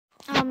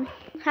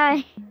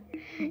Hi.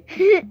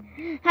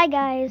 Hi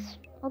guys.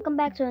 Welcome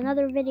back to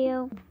another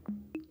video.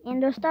 And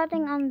we're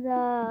starting on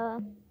the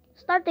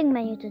starting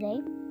menu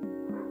today.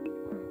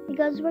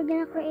 Because we're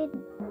gonna create,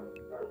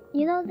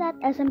 you know, that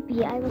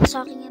SMP I was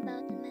talking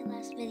about in my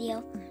last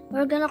video?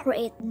 We're gonna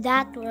create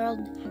that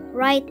world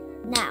right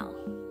now.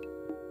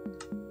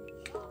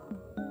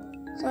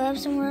 So I have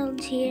some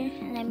worlds here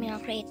and I'm gonna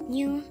create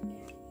new.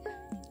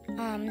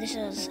 This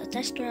is a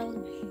test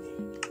world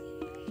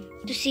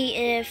to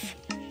see if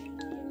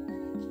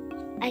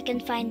I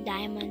can find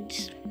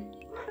diamonds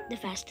the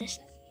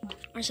fastest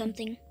or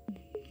something.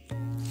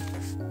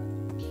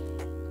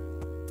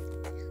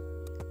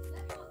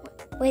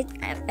 Wait,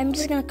 I'm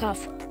just gonna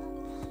cough.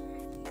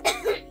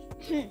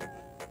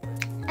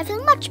 I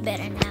feel much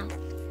better now.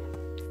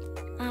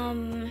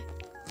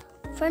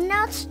 For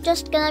now it's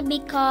just gonna be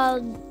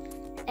called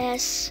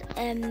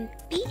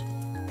SMP.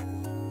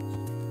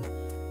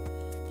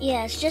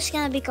 Yeah, it's just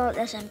gonna be called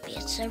SMP.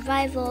 It's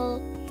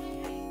survival.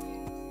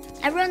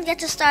 Everyone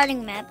gets a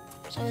starting map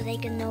so they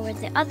can know where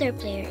the other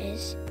player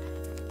is.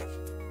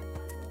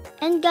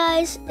 And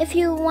guys, if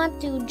you want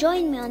to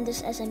join me on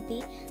this SMP,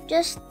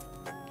 just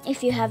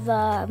if you have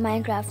a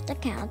Minecraft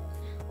account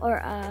or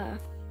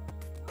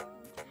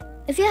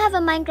if you have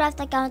a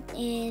Minecraft account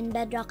in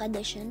Bedrock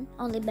Edition,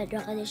 only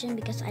Bedrock Edition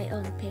because I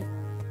own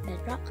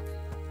Bedrock,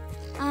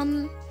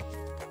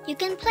 you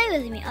can play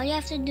with me. All you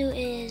have to do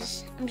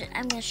is,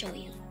 I'm gonna show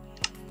you.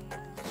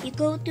 You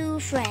go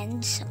to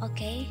friends,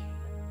 okay?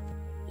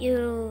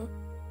 You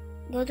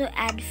go to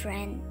add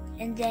friend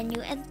and then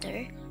you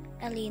enter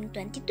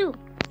Aline22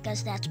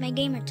 because that's my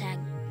gamer tag.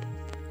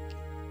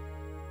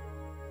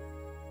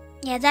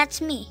 Yeah,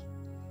 that's me.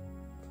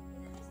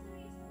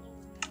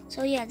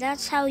 So yeah,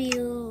 that's how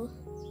you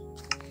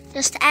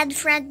just add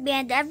friend me,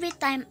 and every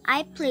time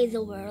I play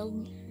the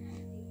world,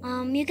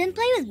 you can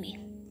play with me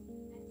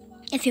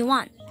if you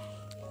want.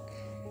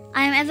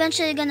 I'm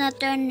eventually gonna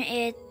turn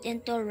it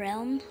into a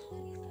realm,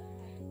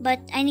 but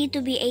I need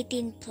to be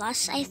 18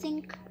 plus, I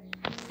think.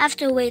 I have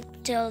to wait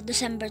till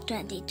December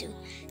 22.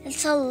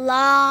 It's a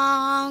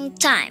long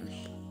time.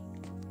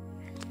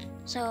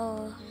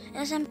 So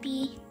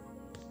SMP,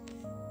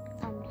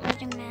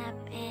 starting map,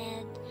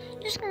 and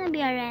just gonna be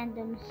a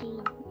random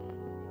seed.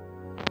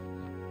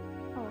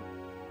 Oh,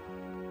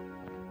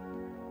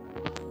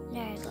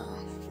 there you go.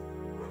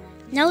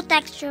 No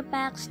texture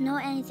packs, no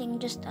anything,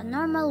 just a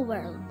normal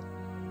world.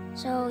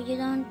 So you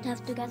don't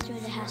have to get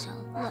through the hassle.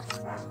 Look,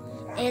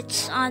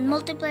 it's on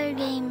multiplayer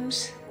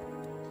games,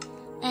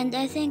 and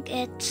I think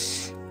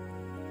it's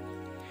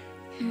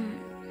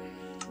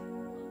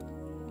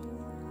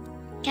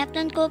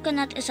Captain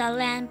Coconut is a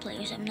land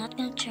player, so I'm not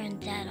gonna turn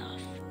that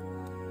off.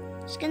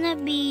 It's gonna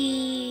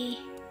be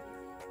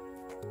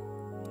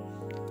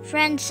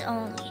friends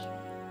only.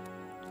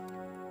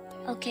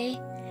 Okay.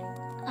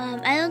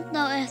 I don't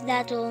know if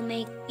that will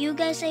make you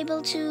guys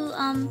able to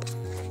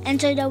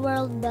enter the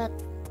world, but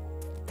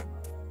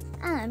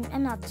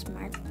I'm not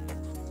smart.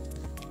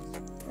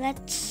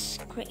 Let's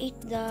create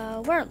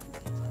the world.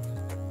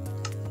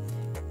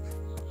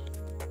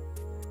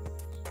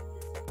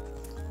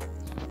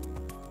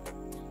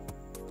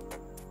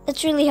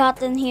 It's really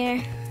hot in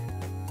here.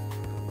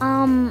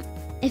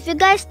 If you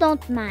guys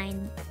don't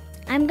mind,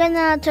 I'm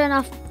gonna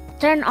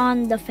turn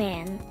on the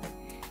fan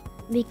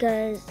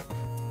because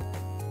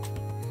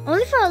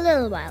only for a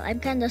little while. I'm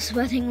kind of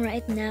sweating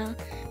right now.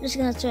 I'm just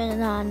gonna turn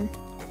it on.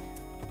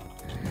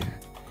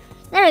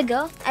 There we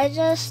go. I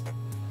just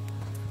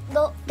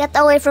get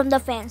away from the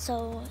fan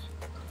so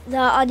the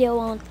audio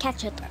won't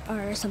catch it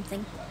or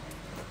something.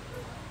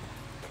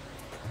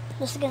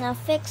 Just gonna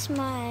fix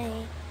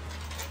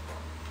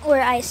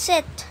where I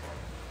sit.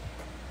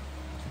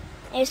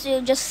 I used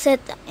to just sit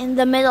in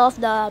the middle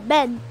of the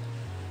bed,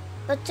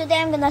 but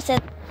today I'm gonna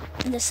sit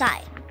on the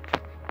side.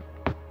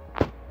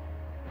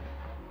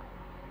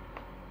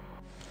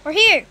 We're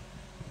here.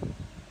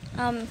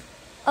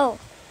 Oh,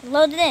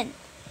 loaded in.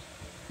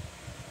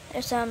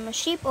 There's some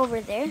sheep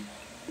over there.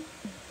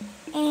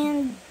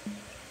 And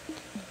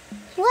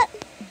what?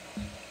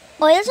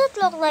 Why does it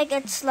look like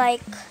it's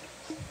like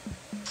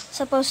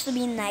supposed to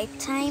be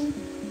nighttime?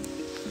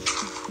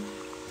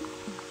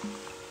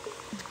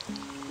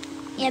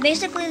 Yeah,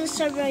 basically the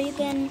server, you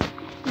can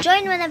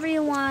join whenever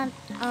you want.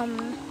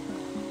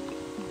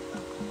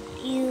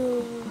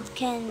 You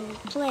can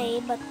play,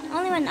 but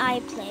only when I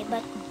play.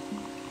 But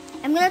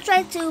I'm gonna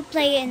try to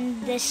play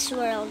in this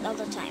world all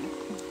the time.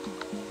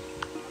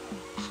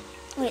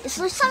 Wait, is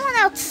there someone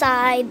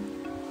outside?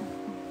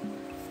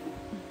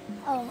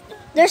 Oh,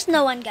 there's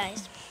no one,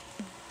 guys.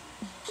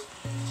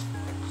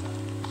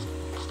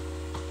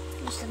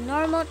 Just a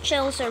normal,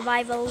 chill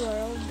survival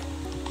world.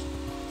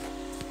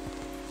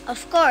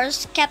 Of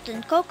course,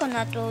 Captain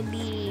Coconut will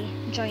be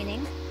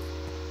joining.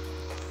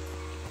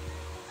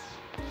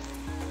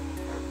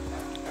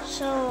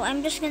 So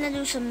I'm just gonna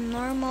do some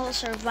normal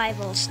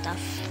survival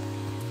stuff.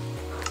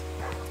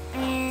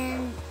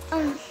 And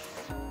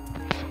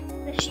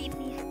the sheep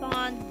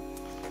spawned.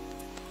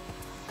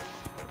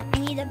 I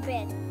need a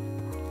bed.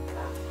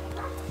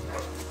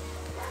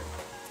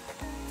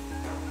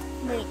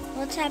 Wait,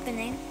 what's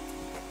happening?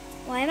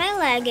 Why am I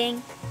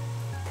lagging?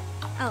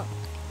 Oh.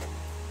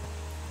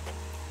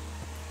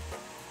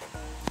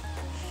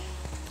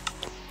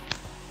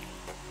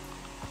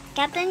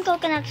 Captain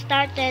Coconut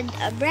started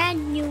a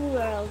brand new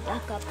world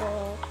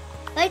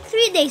like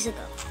 3 days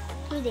ago.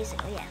 3 days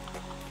ago, yeah.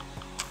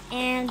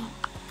 And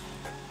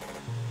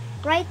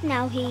right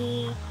now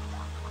he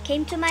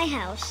came to my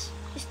house.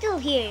 He's still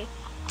here.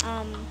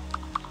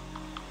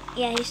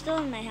 Yeah, he's still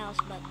in my house,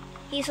 but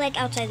he's like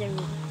outside the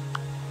room.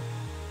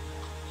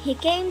 He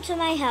came to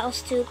my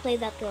house to play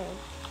that world.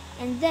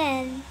 And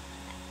then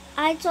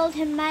I told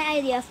him my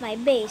idea of my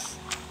base.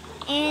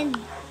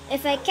 And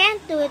if I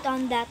can't do it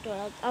on that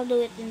world, I'll do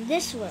it in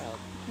this world,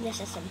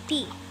 this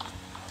SMP.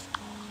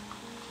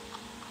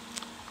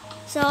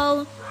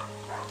 So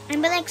I'm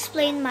gonna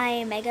explain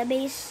my mega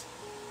base,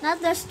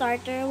 not the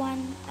starter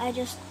one.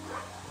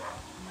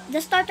 The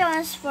starter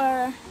one is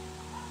for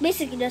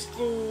basically just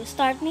to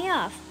start me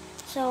off,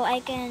 so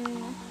I can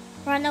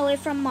run away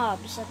from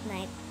mobs at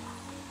night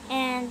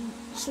and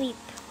sleep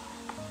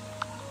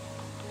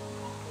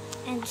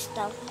and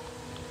stuff.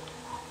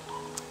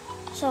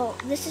 So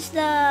this is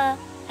the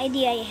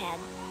idea I had.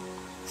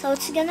 So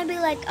it's gonna be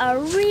like a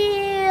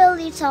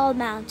really tall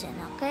mountain,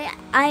 okay?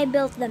 I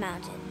built the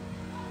mountain.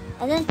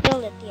 I didn't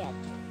build it yet.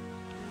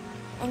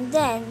 And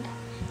then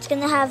it's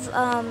gonna have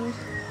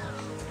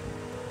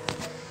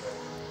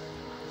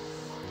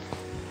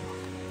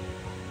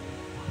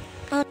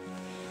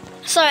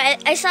sorry,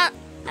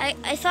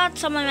 I thought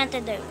someone went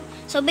to the room.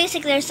 So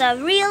basically there's a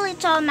really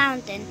tall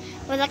mountain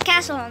with a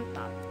castle on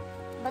top.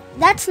 But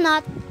that's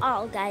not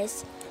all,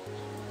 guys.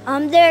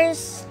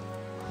 There's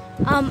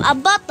a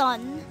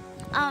button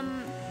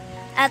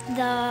at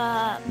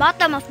the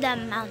bottom of the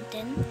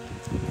mountain.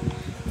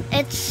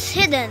 It's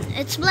hidden.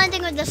 It's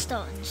blending with the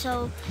stone,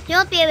 so you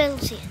won't be able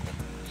to see it.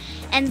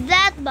 And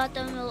that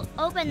button will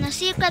open a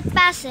secret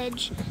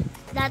passage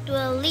that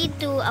will lead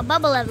to a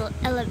bubble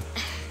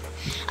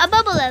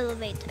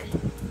elevator,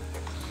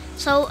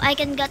 so I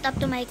can get up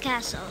to my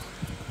castle.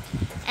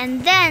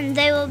 And then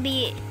there will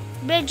be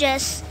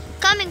bridges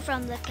coming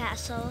from the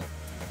castle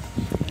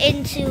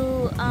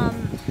into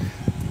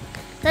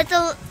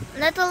little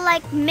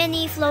like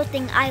mini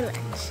floating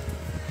islands.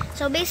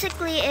 So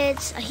basically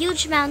it's a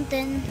huge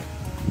mountain.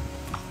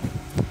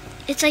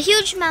 It's a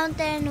huge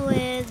mountain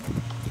with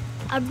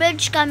a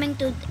bridge coming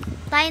to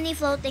tiny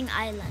floating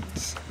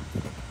islands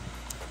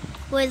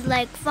with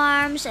like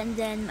farms and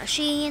then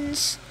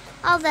machines,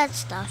 all that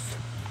stuff.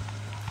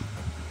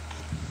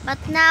 But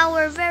now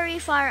we're very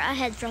far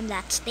ahead from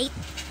that state.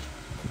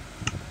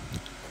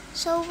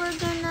 So we're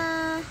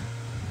gonna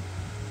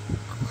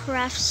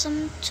craft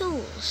some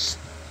tools,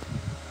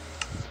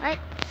 right?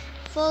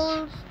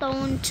 Full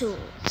stone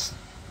tools.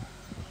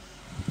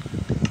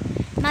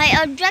 My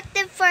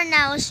objective for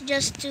now is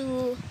just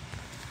to...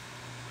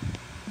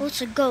 Oh,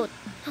 it's a goat.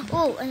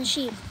 Oh, and a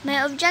sheep.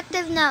 My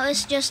objective now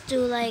is just to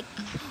like...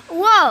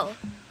 Whoa!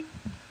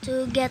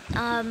 To get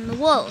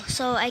wool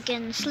so I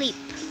can sleep.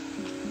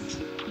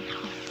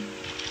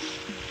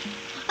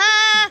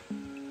 Ah!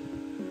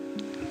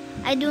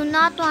 I do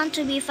not want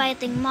to be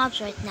fighting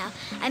mobs right now.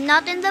 I'm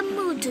not in the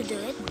mood to do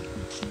it.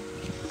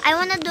 I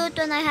want to do it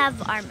when I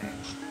have armor.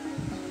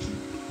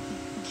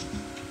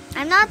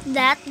 I'm not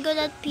that good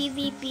at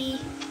PvP.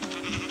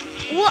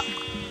 What?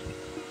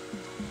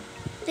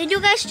 Did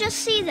you guys just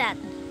see that?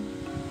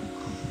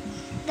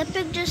 The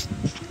pig just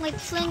like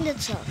flinged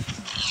itself.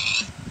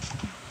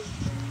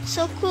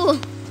 So cool.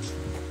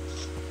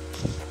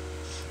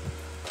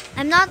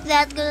 I'm not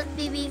that good at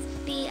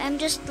PvP. I'm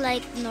just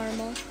like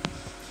normal.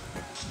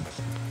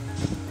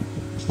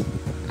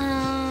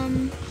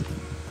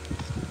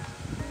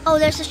 Oh,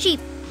 there's a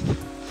sheep.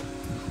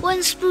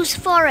 One spruce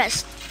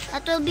forest.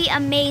 That will be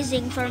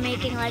amazing for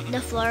making like the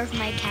floor of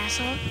my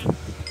castle.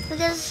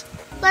 Because,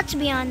 let's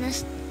be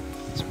honest,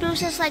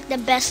 spruce is like the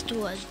best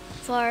wood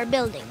for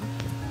building.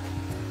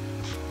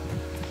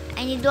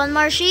 I need one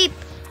more sheep.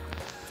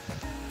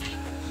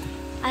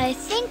 I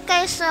think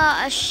I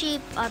saw a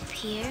sheep up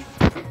here.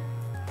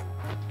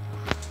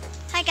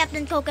 Hi,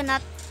 Captain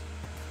Coconut.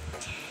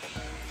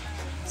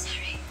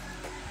 Sorry.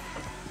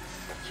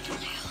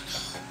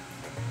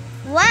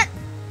 What?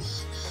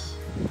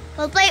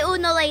 We'll play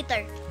Uno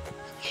later.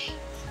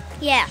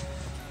 Yeah.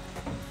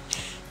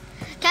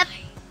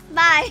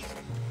 Bye.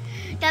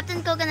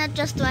 Captain Coconut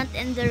just went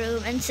in the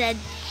room and said,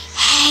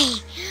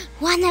 "Hey,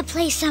 wanna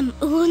play some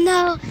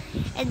Uno?"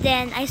 And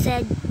then I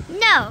said,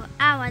 "No,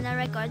 I wanna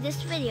record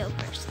this video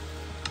first."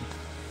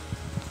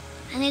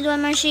 I need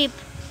one more sheep.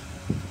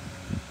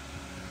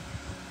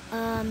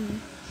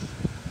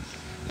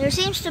 There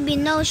seems to be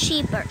no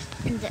sheep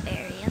in the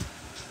area.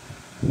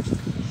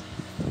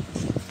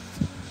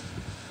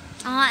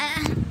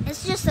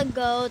 It's just a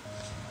goat.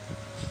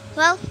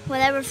 Well,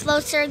 whatever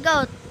floats your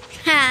goat.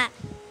 Am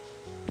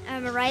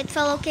I right,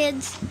 fellow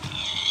kids?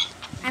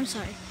 I'm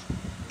sorry.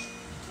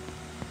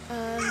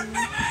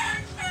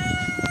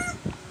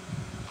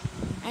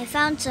 I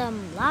found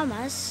some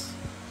llamas.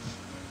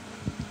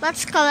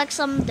 Let's collect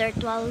some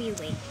dirt while we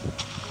wait.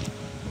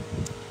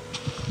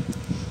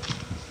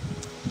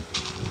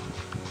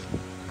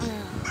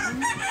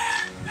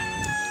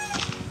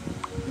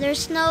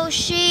 There's no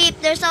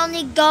sheep. There's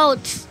only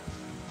goats.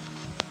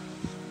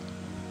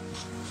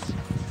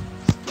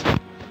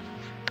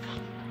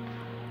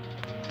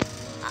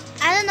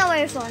 I don't know where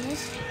your phone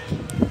is.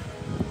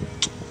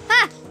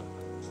 Ah!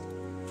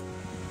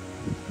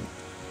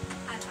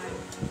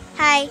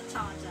 Hi.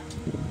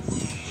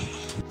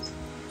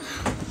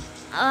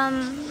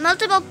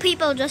 Multiple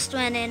people just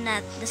went in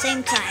at the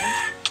same time.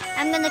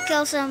 I'm gonna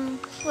kill some.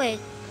 Wait,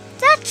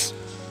 that's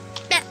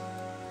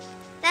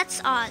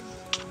odd.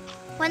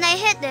 When I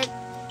hit it,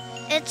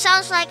 it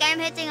sounds like I'm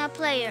hitting a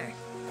player.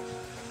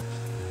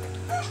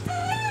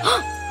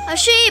 A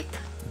sheep!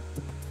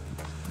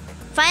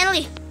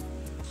 Finally,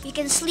 you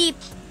can sleep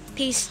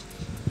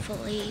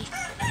peacefully.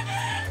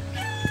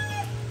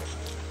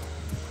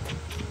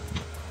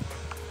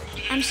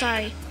 I'm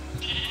sorry.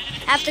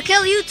 I have to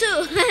kill you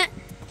too.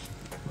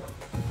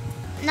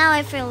 Now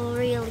I feel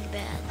really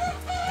bad.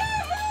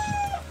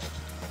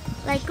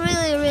 Like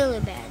really,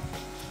 really bad.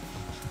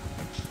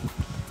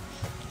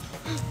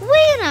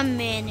 Wait a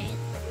minute.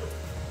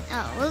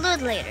 Oh, we'll do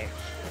it later.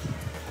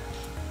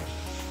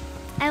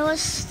 I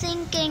was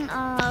thinking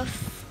of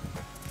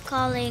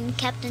calling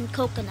Captain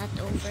Coconut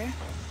over.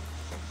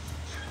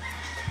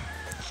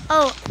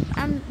 Oh,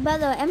 by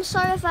the way, I'm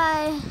sorry if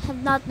I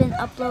have not been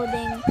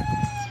uploading.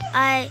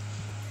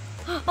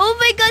 Oh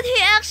my god, he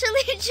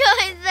actually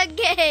joined the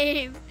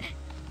game.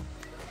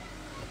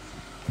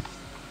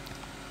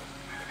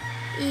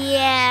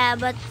 Yeah,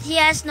 but he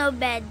has no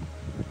bed.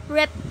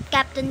 Rip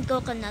Captain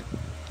Coconut.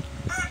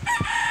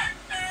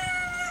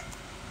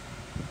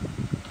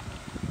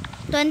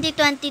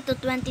 2020 to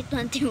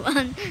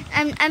 2021.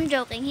 I'm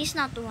joking. He's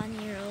not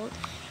 1 year old.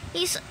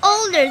 He's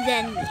older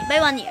than me by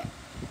 1 year.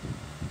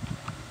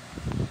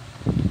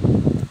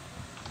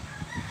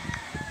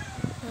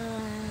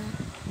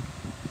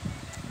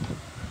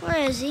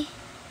 Where is he?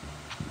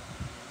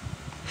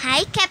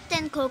 Hi,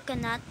 Captain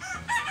Coconut.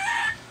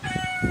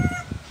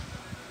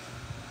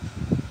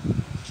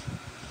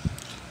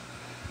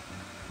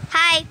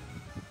 Hi.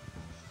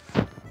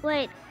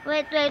 Wait.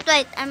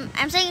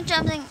 I'm saying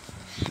something.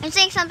 I'm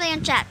saying something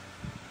in chat.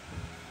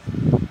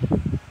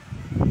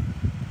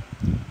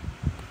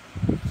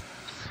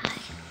 Hi.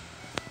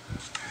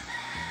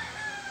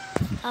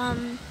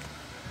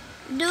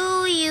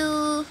 Do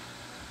you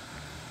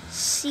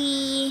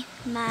see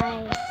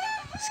my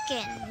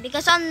skin?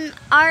 Because on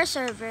our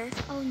server,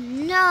 oh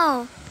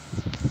no.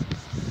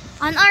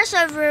 On our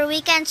server,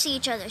 we can't see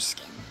each other's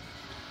skin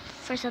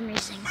for some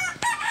reason.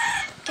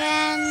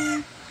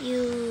 Can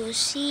you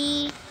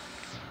see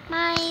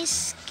my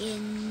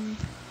skin?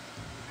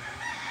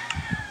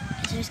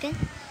 Is there skin?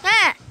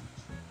 Ah!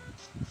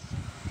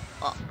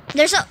 Oh,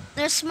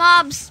 there's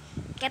mobs.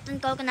 Captain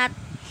Coconut.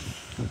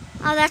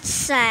 Oh, that's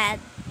sad.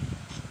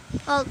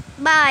 Well,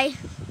 bye.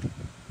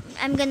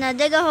 I'm gonna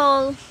dig a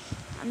hole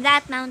on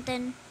that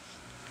mountain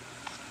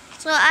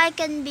so I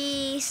can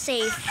be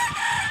safe.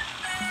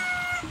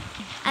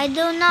 I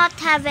do not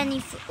have any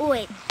food. Oh,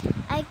 wait.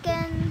 I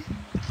can...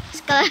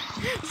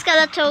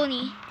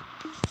 Skeletoni.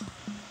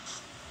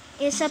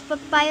 It's a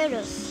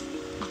papyrus.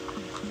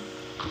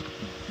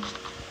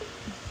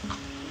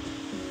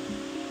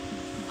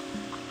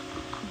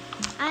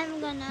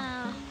 I'm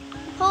gonna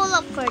hole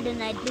up for the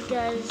night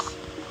because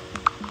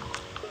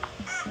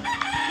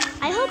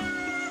I hope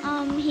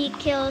he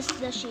kills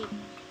the sheep.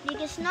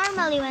 Because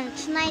normally when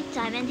it's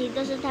nighttime and he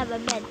doesn't have a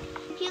bed,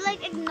 he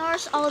like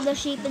ignores all the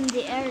sheep in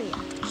the area.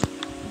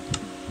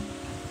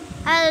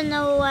 I don't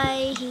know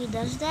why he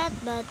does that,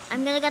 but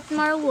I'm gonna get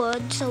more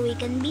wood so we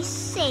can be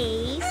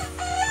safe.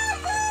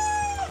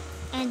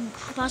 And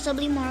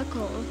possibly more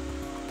coal.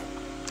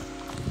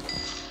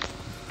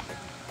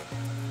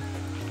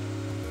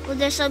 Oh,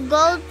 there's a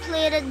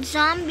gold-plated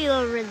zombie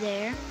over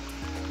there.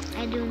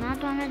 I do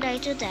not want to die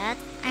to that.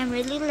 I'm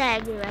really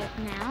laggy right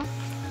now.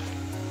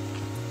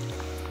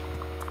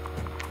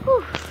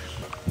 Whew.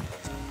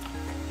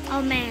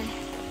 Oh man.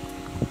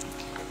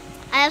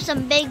 I have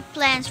some big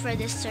plans for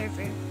this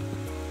server.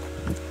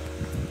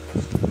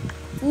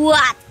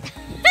 What?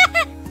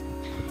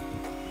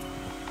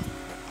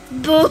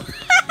 Boo.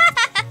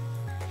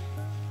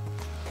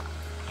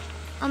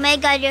 Oh my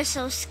god, you're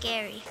so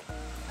scary.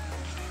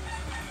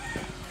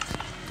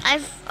 I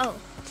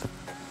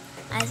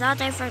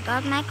thought I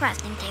forgot my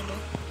crafting table.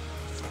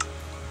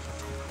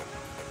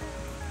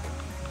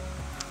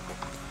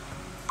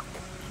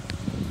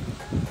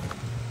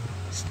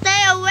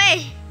 Stay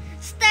away!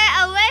 Stay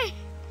away!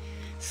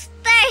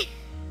 Stay!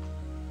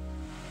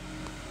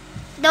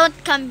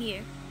 Don't come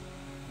here.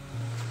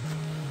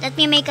 Let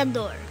me make a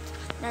door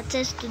that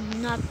says to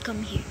not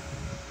come here.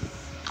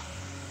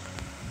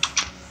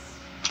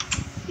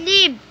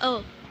 Leave!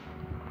 Oh.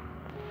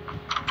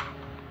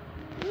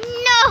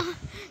 No!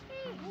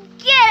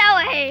 Get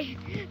away!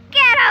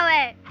 Get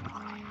away!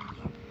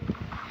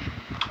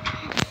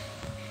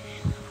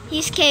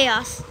 He's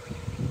chaos.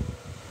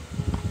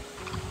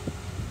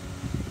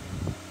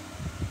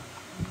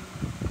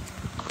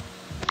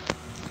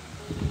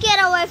 Get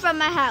away from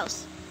my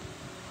house.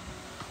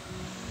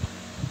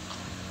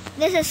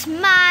 This is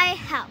my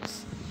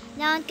house.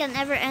 No one can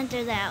ever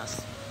enter the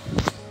house.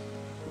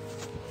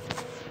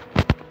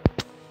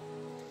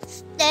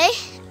 Stay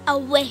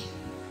away.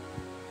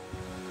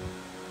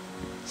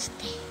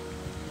 Stay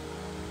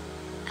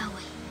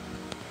away.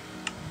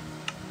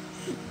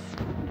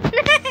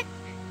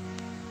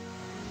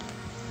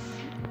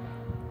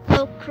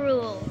 So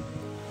cruel.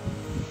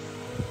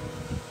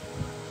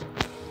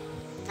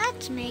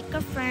 Let's make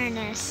a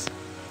furnace.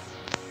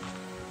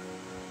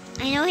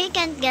 I know he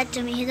can't get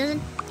to me. He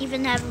doesn't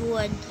even have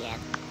wood yet.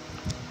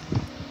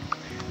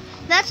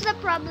 That's the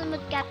problem with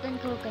Captain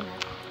Coconut.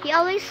 He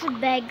always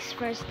begs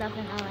for stuff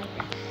and all like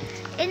that.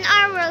 In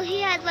our world,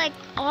 he had like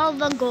all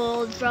the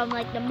gold from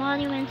like the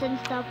monuments and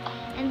stuff.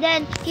 And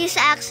then he's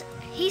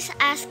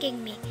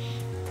asking me,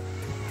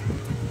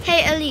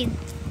 "Hey Aline,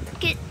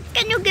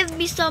 can you give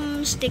me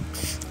some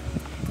sticks?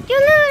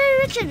 You're literally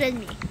richer than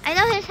me." I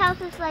know his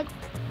house is like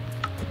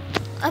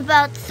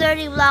about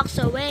 30 blocks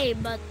away,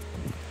 but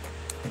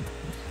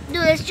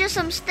dude, it's just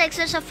some sticks.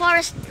 There's a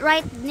forest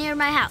right near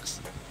my house.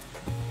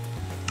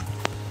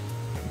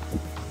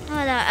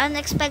 Oh, the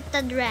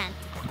unexpected rant.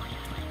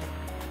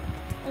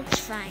 It's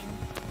fine.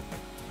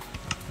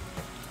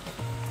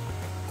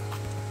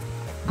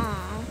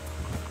 Aw.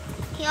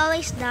 He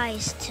always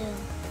dies too.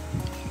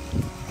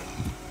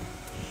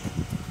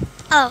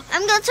 Oh,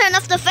 I'm gonna turn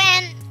off the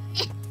fan.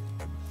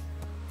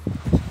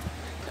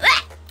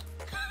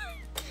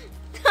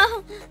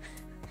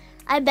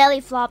 I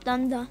belly flopped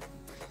on the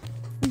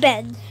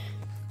bed.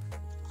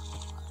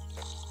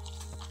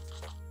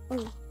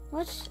 Oh,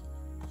 what's...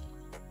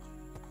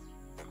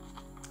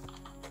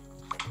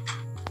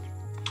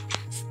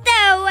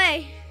 Stay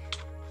away!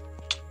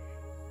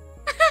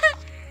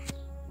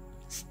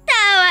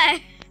 Stay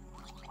away!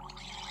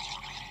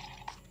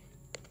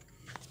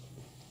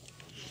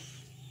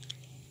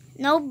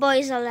 No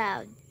boys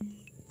allowed.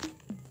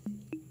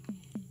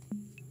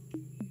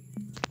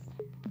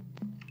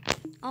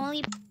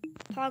 Only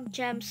pog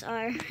gems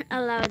are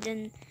allowed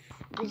in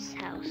this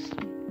house.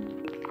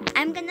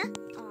 I'm gonna...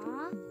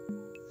 Aw.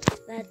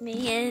 Let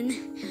me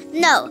in.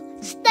 No!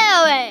 Stay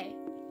away!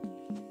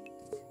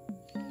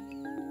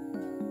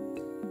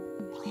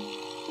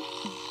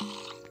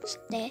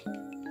 Stay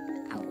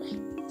away.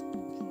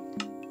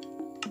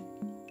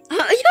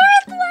 You're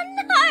at 1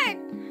 heart!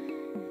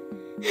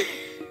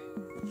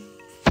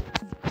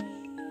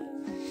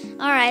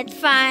 Alright,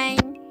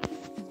 fine.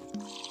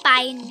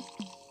 Fine.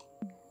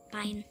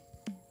 Fine.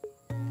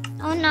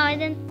 Oh no, I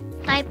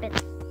didn't type it.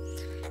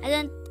 I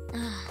didn't...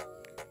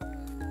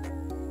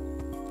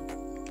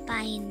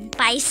 Fine.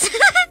 Pies.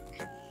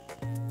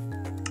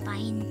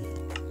 Fine.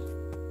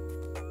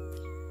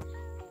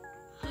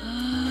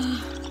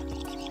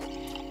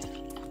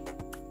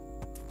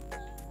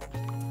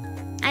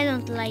 I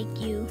don't like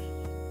you.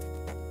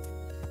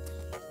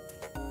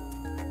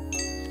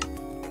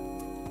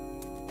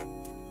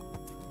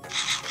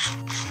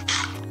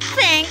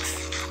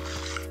 Thanks.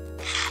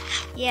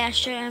 Yeah,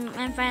 sure.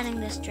 I'm finding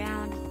this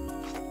drown.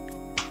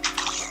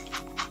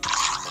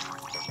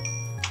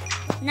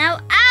 Now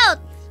out.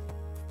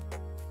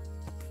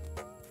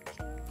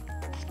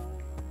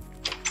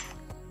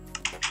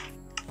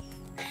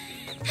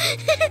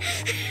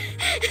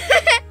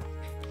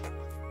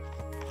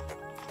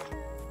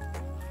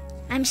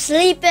 I'm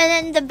sleeping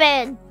in the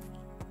bed.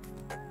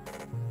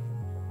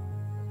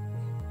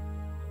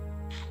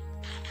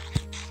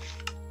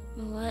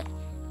 What?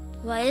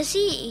 What is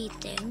he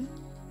eating?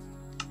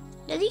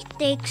 Did he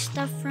take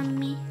stuff from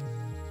me?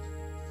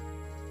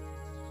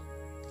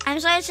 I'm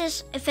sorry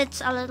if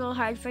it's a little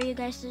hard for you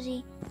guys to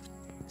see.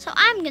 So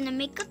I'm gonna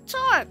make a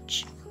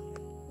torch.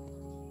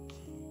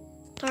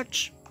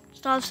 Torch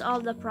solves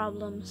all the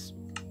problems.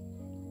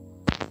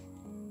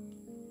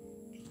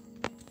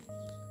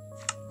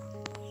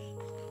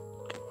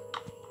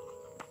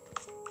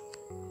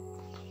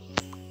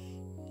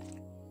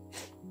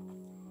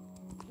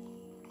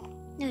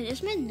 No,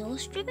 is my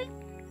nose dripping?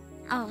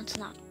 Oh, it's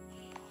not.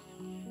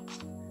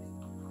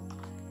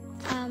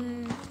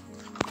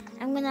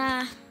 I'm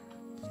gonna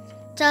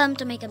tell him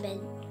to make a bed.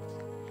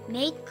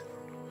 Make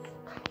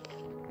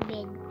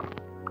bed.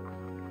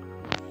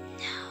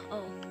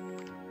 Oh.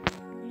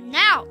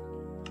 Now!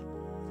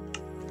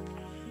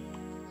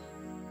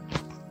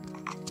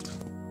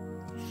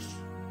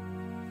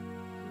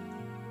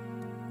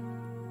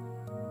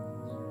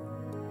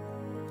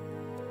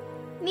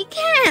 We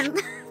can!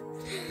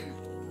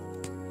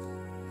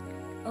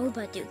 Oh,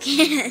 but you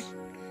can.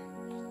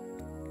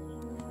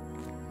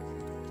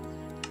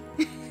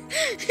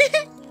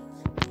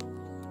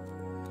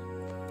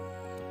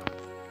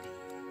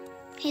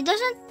 He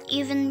doesn't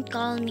even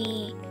call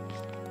me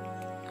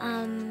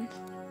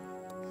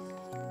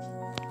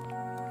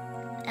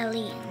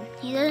Aline.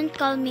 He doesn't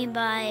call me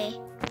by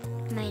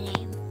my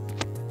name.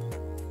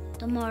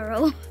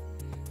 Tomorrow.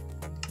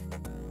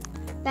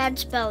 Bad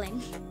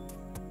spelling.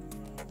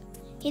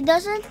 He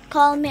doesn't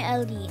call me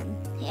Aline.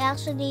 He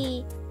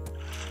actually...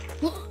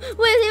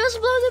 Wait, he was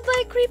blown up by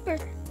a creeper.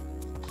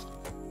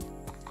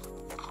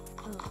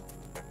 Oh.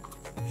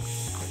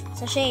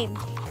 It's a shame.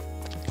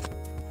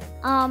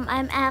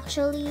 I'm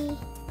actually...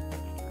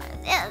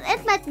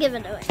 it might give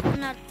it away.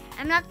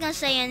 I'm not gonna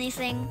say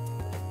anything.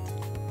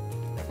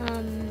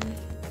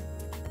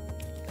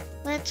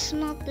 Let's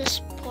smoke this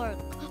pork.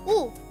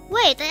 Ooh,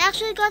 wait! I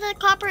actually got a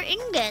copper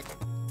ingot.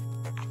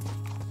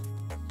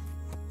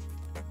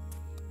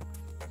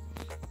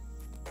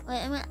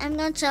 Wait, I'm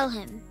gonna tell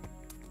him.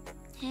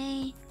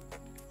 Hey,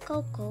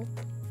 Coco,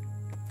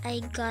 I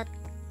got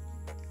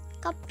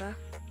copper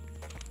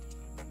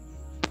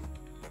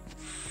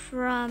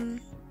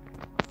from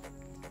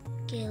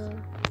kill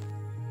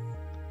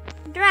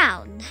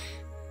drowned.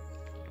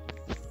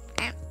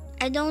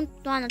 I don't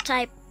wanna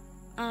type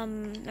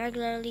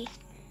regularly.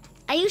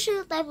 I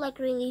usually type like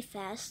really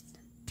fast,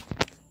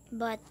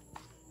 but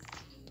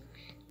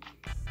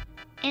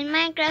in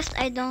Minecraft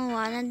I don't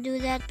wanna do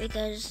that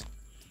because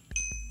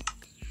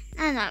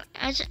I don't know.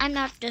 I'm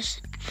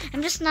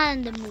just not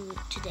in the mood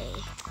today.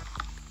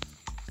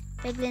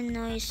 Piglin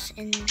noise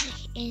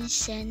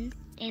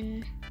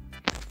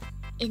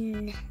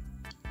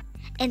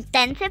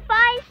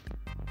intensifies.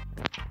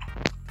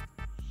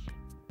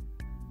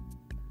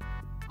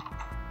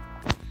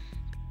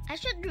 I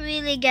should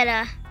really get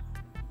a.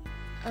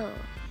 Oh.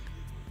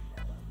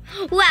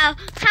 Wow,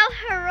 how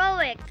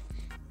heroic!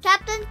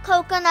 Captain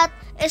Coconut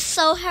is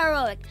so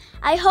heroic.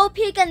 I hope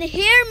he can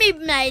hear me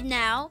right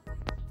now.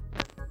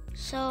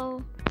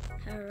 So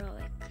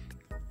heroic.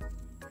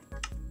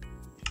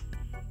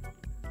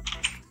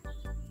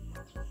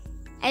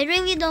 I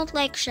really don't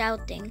like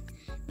shouting.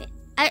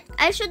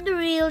 I should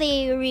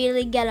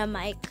really get a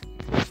mic,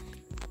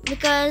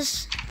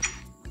 because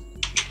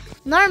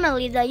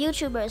normally the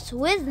YouTubers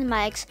with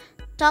mics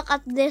talk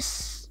at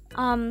this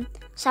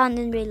sound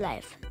in real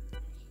life.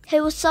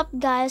 Hey, what's up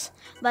guys?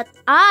 But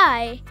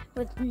I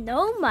with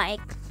no mic.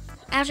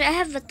 Actually, I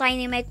have a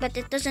tiny mic, but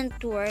it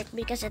doesn't work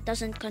because it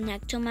doesn't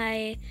connect to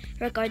my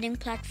recording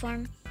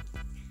platform.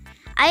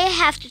 I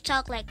have to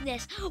talk like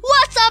this.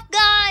 What's up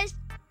guys?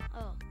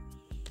 Oh.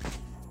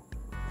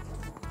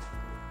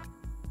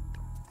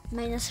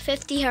 Minus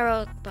 50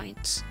 heroic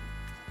points.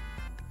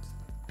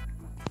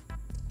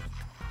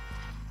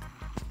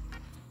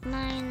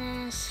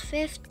 Minus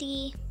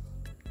 50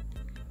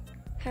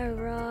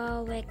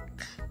 heroic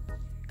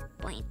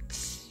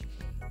points.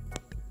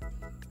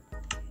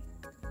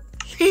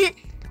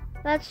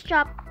 Let's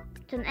chop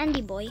to an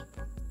Andy boy.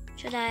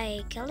 Should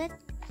I kill it?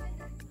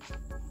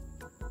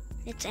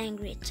 It's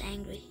angry, it's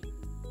angry.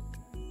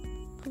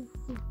 Ooh.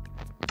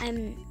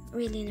 I'm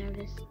really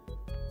nervous.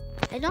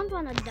 I don't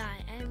want to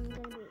die. I'm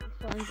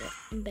gonna be so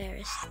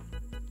embarrassed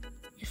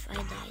if I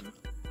died.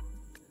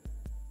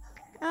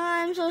 Oh,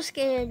 I'm so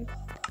scared.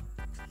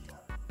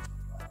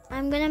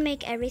 I'm gonna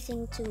make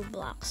everything 2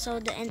 blocks so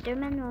the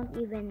Enderman won't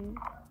even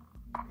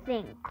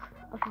think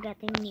of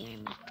getting near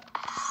me.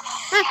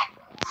 Ah!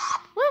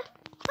 What?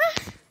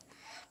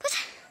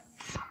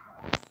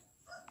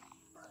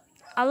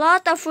 A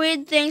lot of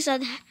weird things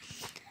that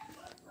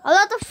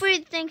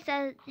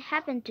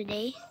happened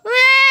today.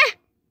 Ah!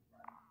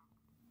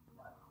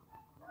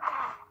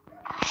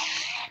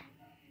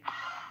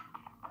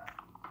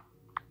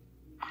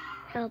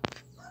 Help.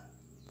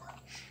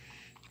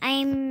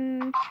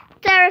 I'm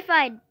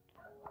terrified.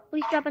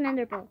 Please drop an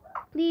ender pearl.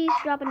 Please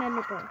drop an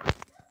ender pearl.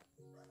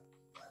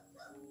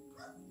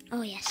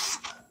 Oh yes.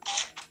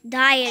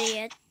 Die,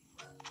 idiot.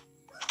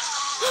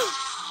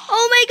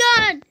 Oh my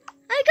god!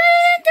 I got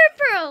an ender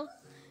pearl!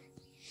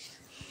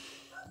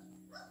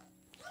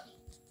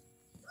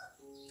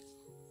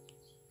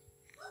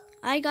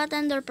 I got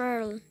ender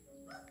pearl.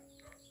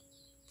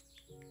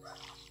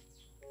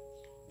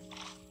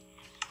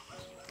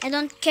 I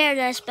don't care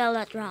that I spelled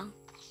that wrong.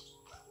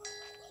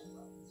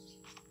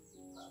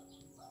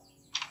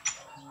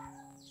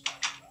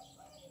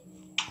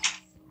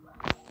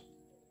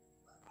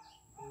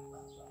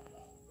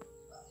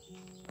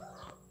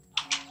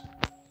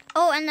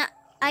 Oh, and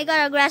I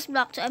got a grass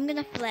block, so I'm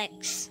gonna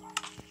flex.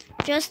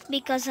 Just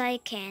because I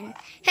can.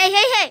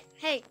 Hey!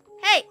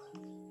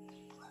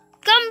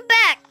 Come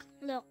back!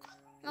 Look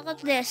at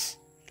this.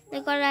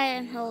 Look what I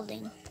am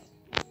holding.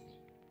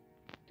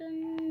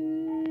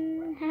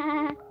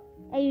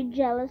 Are you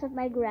jealous of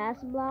my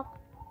grass block?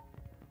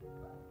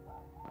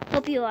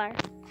 Hope you are.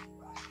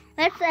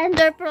 Let's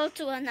ender pearl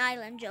to an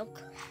island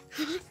joke.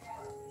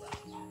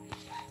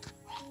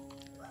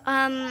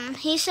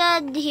 He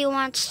said he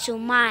wants to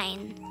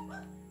mine.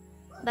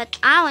 But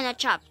I want to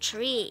chop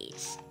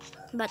trees.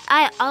 But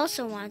I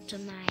also want to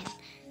mine.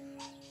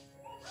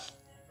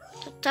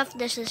 It's a tough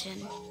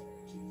decision.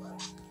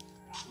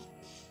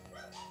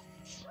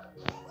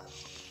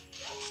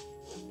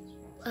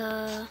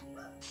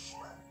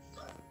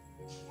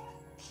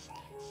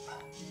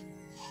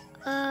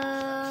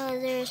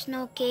 There's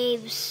no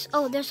caves.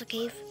 Oh, there's a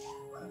cave.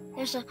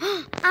 There's a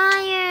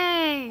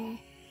iron.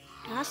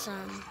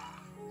 Awesome.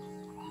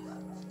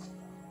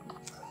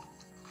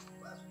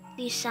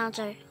 These sounds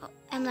are. Oh,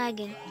 I'm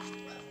lagging.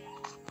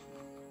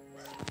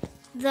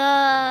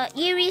 The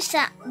eerie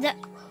sound. The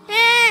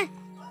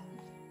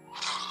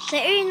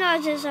eerie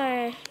noises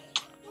are.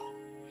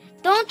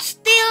 Don't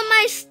steal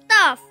my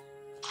stuff.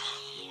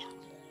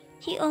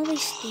 He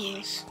always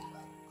steals.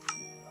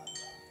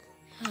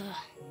 Is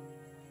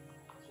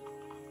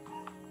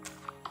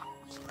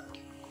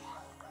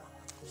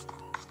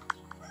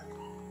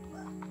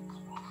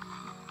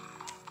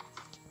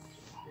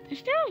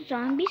there a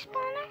zombie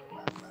spawner?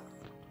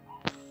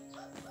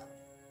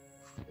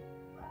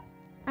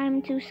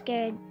 I'm too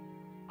scared.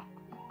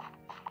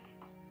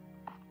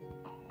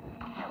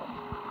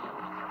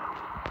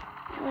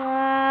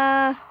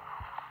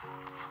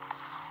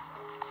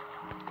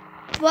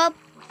 Well,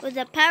 with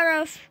the power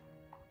of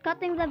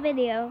cutting the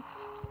video,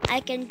 I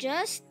can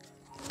just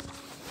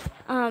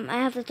I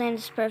have to time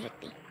this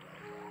perfectly.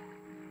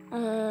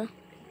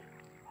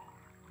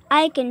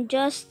 I can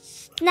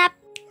just snap.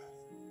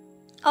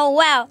 Oh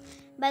wow,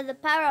 by the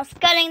power of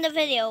cutting the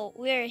video,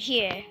 we're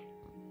here.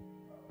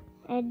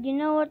 And you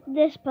know what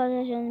this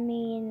position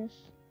means?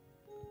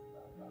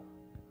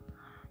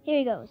 Here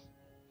he goes.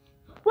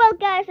 Well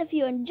guys, if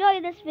you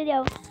enjoyed this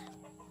video,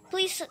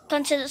 please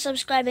consider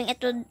subscribing.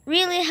 It would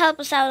really help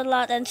us out a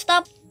lot. And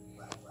stop.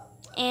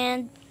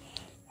 And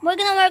we're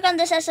gonna work on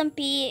this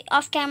SMP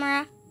off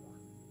camera.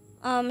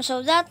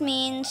 So that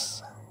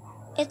means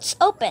it's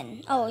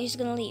open. Oh, he's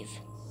gonna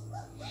leave.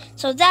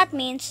 So that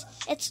means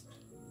it's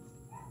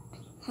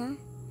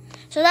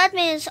So that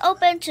means it's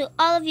open to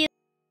all of you.